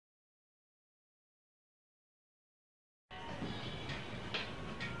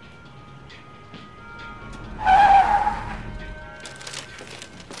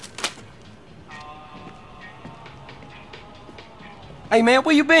Hey, man,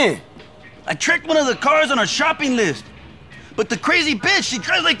 where you been? I tracked one of the cars on our shopping list. But the crazy bitch, she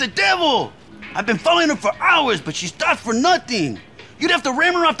drives like the devil. I've been following her for hours, but she stops for nothing. You'd have to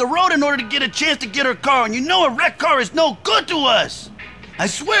ram her off the road in order to get a chance to get her car, and you know a wrecked car is no good to us. I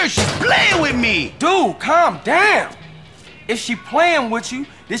swear she's playing with me. Dude, calm down. If she playing with you,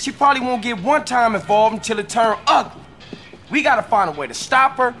 then she probably won't get one time involved until it turn ugly. We gotta find a way to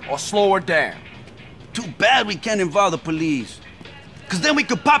stop her or slow her down. Too bad we can't involve the police. Cause then we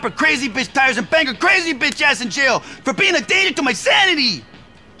could pop her crazy bitch tires and bang her crazy bitch ass in jail for being a danger to my sanity.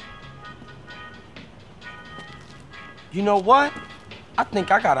 You know what? I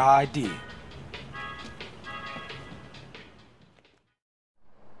think I got an idea.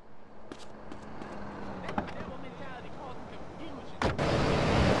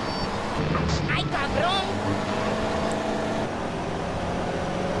 ¡Ay,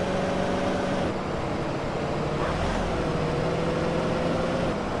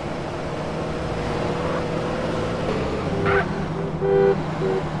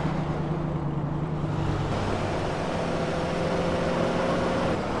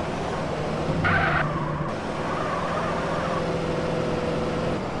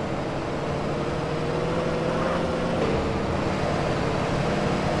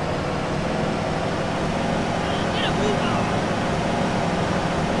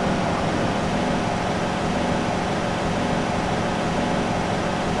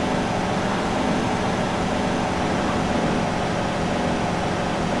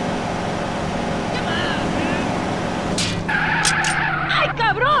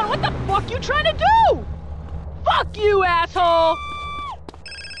 cabrón! What you trying to do? Fuck you, asshole!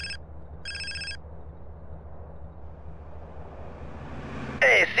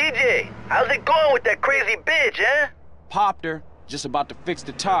 Hey, CJ, how's it going with that crazy bitch, eh? Popped her. Just about to fix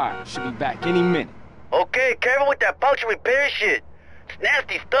the tire. Should be back any minute. Okay, careful with that puncture repair shit. It's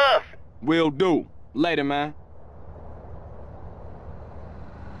nasty stuff. Will do. Later, man.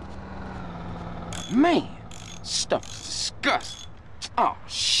 Man, stuff is disgusting. Oh,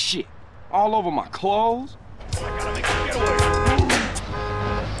 shit. All over my clothes. I gotta make a getaway.